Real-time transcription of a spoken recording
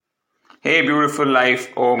Hey, beautiful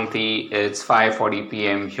life. It's 5:40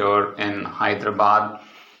 p.m. here in Hyderabad,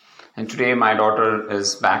 and today my daughter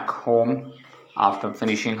is back home after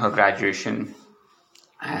finishing her graduation,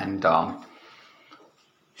 and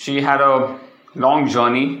she had a long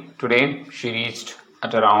journey today. She reached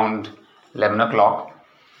at around 11 o'clock,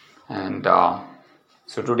 and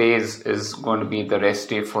so today is going to be the rest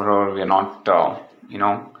day for her. We're not,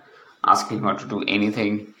 asking her to do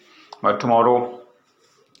anything, but tomorrow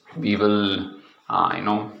we will,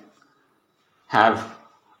 have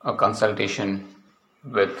a consultation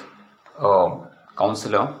with a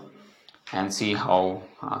counselor and see how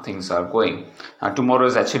things are going. Tomorrow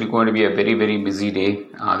is actually going to be a very, very busy day.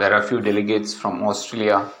 There are a few delegates from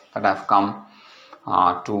Australia that have come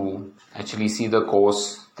to actually see the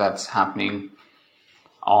course that's happening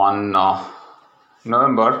on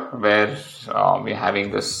November, where we're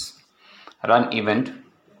having this run event.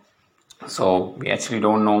 So we actually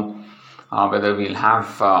don't know whether we'll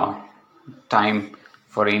have time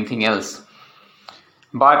for anything else.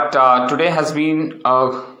 But today has been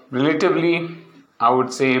a relatively, I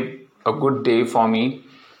would say, a good day for me.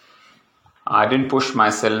 I didn't push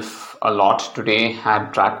myself a lot today,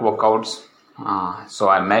 had track workouts. So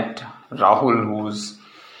I met Rahul, who's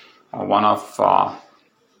one of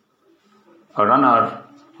one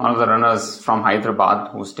of the runners from Hyderabad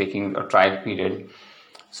who's taking a trial period.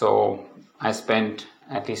 So I spent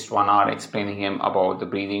at least 1 hour explaining him about the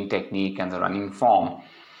breathing technique and the running form.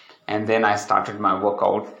 And then I started my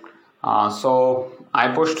workout. So I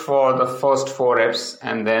pushed for the first 4 reps,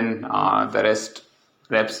 and then the rest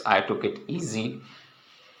reps I took it easy.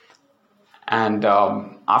 And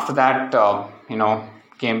after that,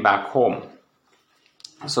 came back home.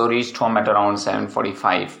 So reached home at around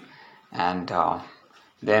 7:45, and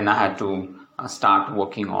then I had to start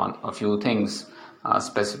working on a few things.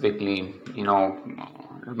 Specifically,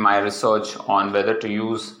 my research on whether to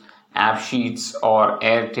use Appsheets or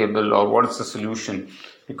Airtable or what is the solution,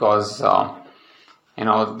 because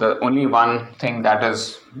the only one thing that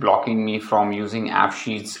is blocking me from using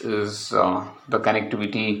Appsheets is the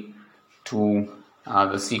connectivity to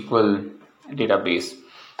the SQL database.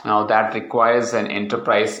 Now that requires an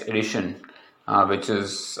enterprise edition, which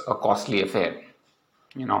is a costly affair.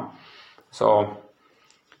 So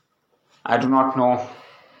I do not know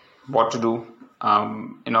what to do.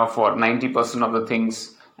 For 90% of the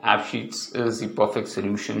things, Appsheets is the perfect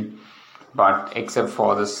solution. But except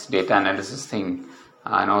for this data analysis thing,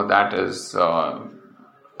 I know that is a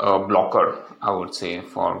blocker, I would say,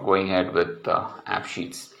 for going ahead with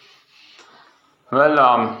Appsheets.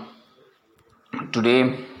 Well,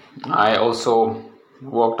 today I also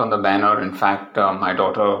worked on the banner. In fact, my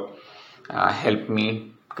daughter helped me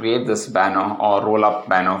create this banner or roll up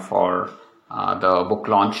banner for the book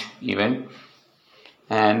launch event.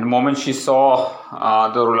 And the moment she saw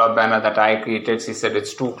the roll up banner that I created, she said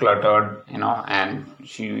it's too cluttered, and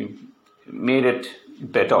she made it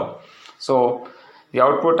better. So the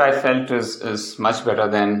output I felt is much better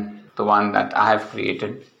than the one that I have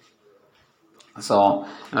created. So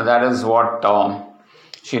that is what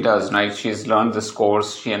she does, right? She's learned this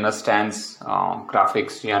course. She understands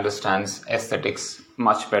graphics. She understands aesthetics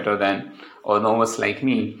much better than a novice like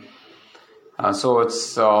me. So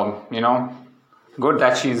it's good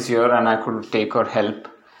that she's here and I could take her help.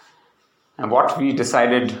 And what we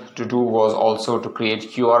decided to do was also to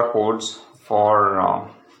create QR codes for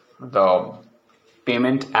the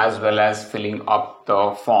payment as well as filling up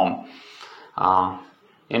the form.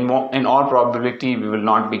 In all probability, we will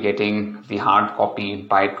not be getting the hard copy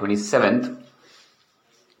by 27th.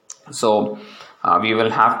 So we will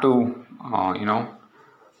have to,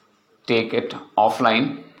 take it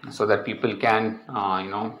offline so that people can,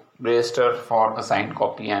 register for a signed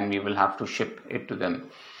copy, and we will have to ship it to them.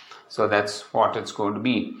 So that's what it's going to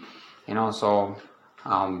be, So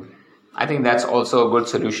I think that's also a good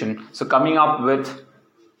solution. So coming up with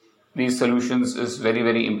these solutions is very,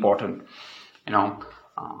 very important.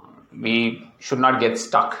 We should not get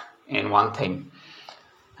stuck in one thing.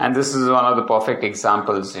 And this is one of the perfect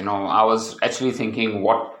examples. I was actually thinking,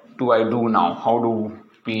 what do I do now? How do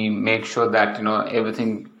we make sure that,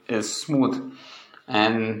 everything is smooth?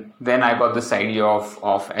 And then I got this idea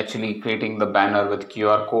of actually creating the banner with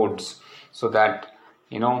QR codes so that,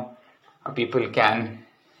 people can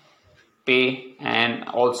pay and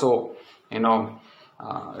also,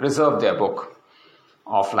 reserve their book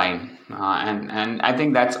offline. And I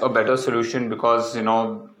think that's a better solution because,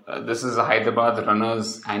 this is a Hyderabad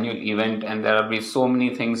Runners annual event, and there will be so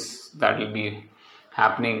many things that will be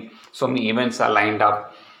happening. So many events are lined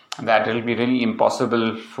up that it will be really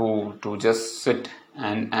impossible to just sit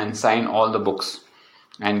and sign all the books.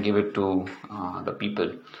 and give it to the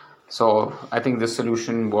people. So I think this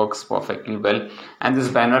solution works perfectly well, and this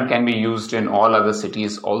banner can be used in all other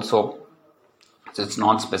cities also. So it's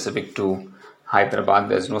not specific to Hyderabad.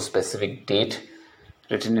 There's no specific date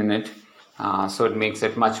written in it. So it makes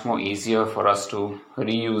it much more easier for us to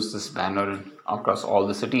reuse this banner across all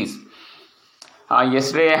the cities.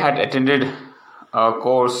 Yesterday I had attended a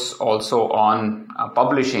course also on a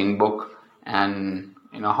publishing book, and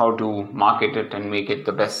how to market it and make it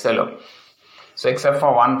the bestseller. So except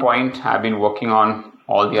for one point, I've been working on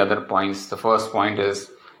all the other points. The first point is,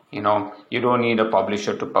 you don't need a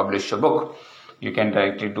publisher to publish a book. You can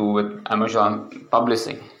directly do with Amazon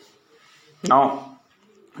publishing. Now,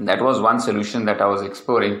 that was one solution that I was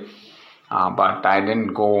exploring, but I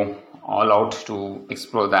didn't go all out to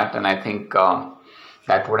explore that, and I think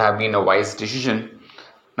that would have been a wise decision.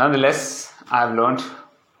 Nonetheless, I've learned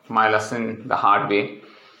my lesson the hard way.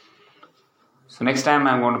 So next time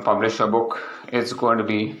I'm going to publish a book, it's going to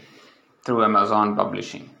be through Amazon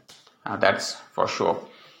publishing. That's for sure.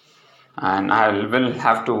 And I will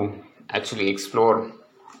have to actually explore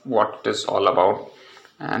what it is all about.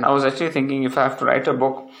 And I was actually thinking, if I have to write a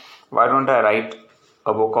book, why don't I write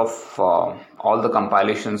a book of all the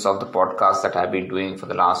compilations of the podcasts that I've been doing for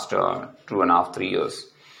the last 2.5, 3 years.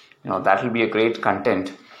 That will be a great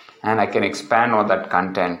content, and I can expand on that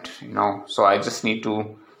content. So I just need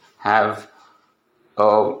to have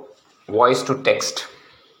a voice to text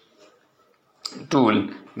tool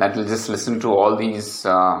that will just listen to all these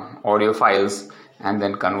audio files and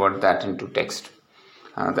then convert that into text.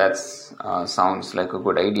 That sounds like a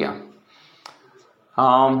good idea.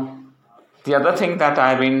 The other thing that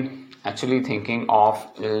I've been actually thinking of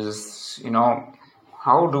is,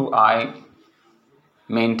 how do I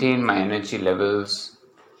maintain my energy levels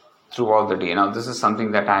throughout the day? Now, this is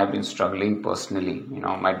something that I have been struggling personally.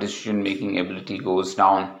 My decision making ability goes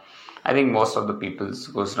down. I think most of the people's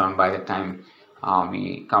goes down by the time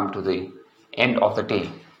we come to the end of the day,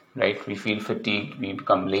 right? We feel fatigued, we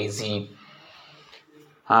become lazy.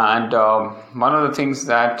 And one of the things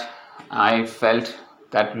that I felt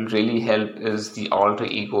that will really help is the alter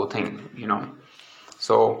ego thing,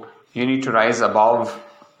 So you need to rise above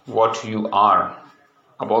what you are,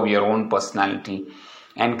 above your own personality,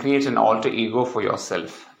 and create an alter ego for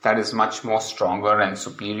yourself that is much more stronger and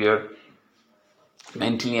superior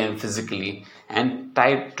mentally and physically, and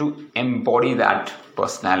try to embody that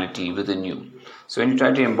personality within you. So when you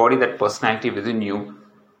try to embody that personality within you,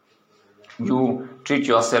 you treat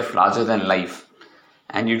yourself larger than life,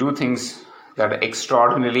 and you do things that are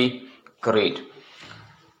extraordinarily great.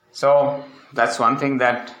 So that's one thing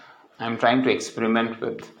that I'm trying to experiment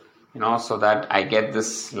with, so that I get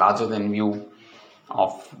this larger than view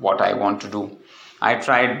of what I want to do. I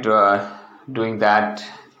tried doing that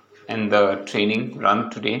in the training run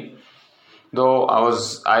today, though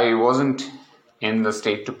I wasn't in the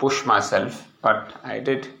state to push myself, but I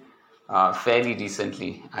did fairly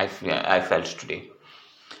decently. I felt today.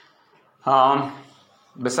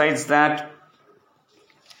 Besides that,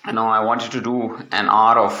 I wanted to do an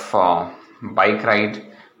hour of bike ride,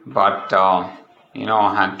 but I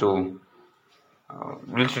had to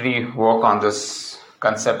literally work on this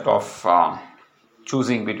concept of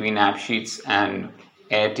choosing between Appsheets and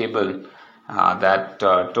Airtable. That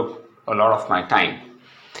took a lot of my time,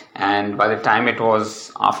 and by the time it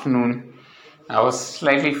was afternoon, I was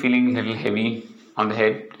slightly feeling a little heavy on the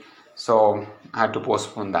head, so I had to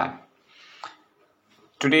postpone that.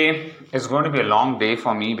 Today is going to be a long day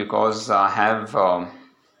for me because I have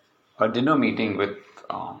a dinner meeting with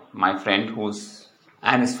my friend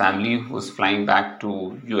and his family who's flying back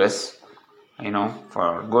to US,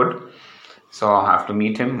 for good. So I have to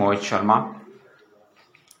meet him, Mohit Sharma,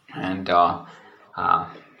 and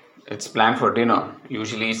it's planned for dinner.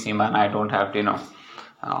 Usually Seema and I don't have dinner.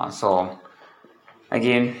 So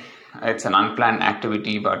again, it's an unplanned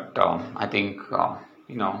activity, but I think, I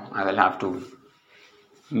will have to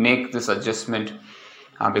make this adjustment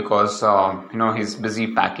because he's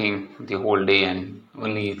busy packing the whole day, and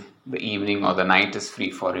only the evening or the night is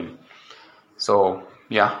free for him. So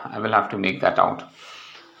yeah, I will have to make that out.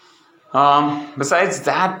 Besides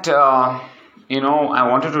that, I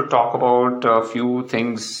wanted to talk about a few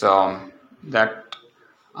things that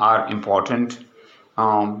are important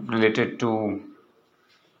related to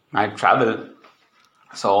my travel.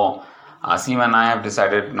 So Seema and I have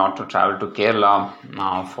decided not to travel to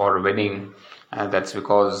Kerala for a wedding. That's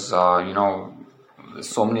because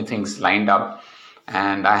so many things lined up,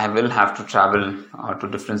 and I will have to travel to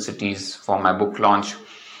different cities for my book launch,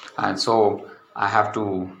 and so I have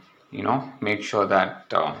to make sure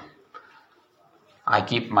that I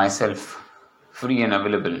keep myself free and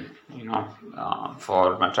available,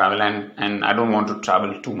 for my travel, and I don't want to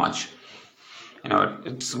travel too much.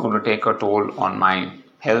 It's going to take a toll on my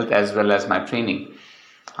health as well as my training,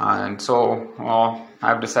 and so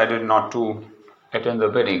I've decided not to attend the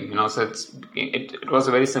wedding. So it was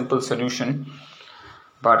a very simple solution,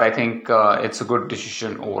 but I think it's a good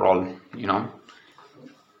decision overall.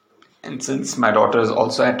 And since my daughter is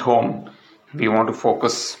also at home, we want to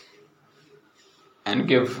focus and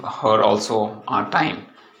give her also our time.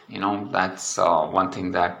 That's one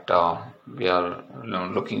thing that we are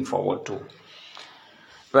looking forward to.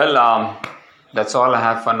 Well, that's all I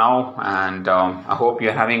have for now, and I hope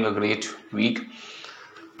you're having a great week.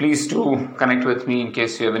 Please do connect with me in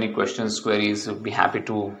case you have any questions, queries. I'd be happy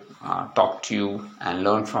to talk to you and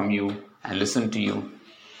learn from you and listen to you.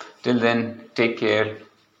 Till then, take care.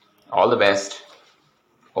 All the best.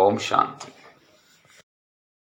 Om Shanti.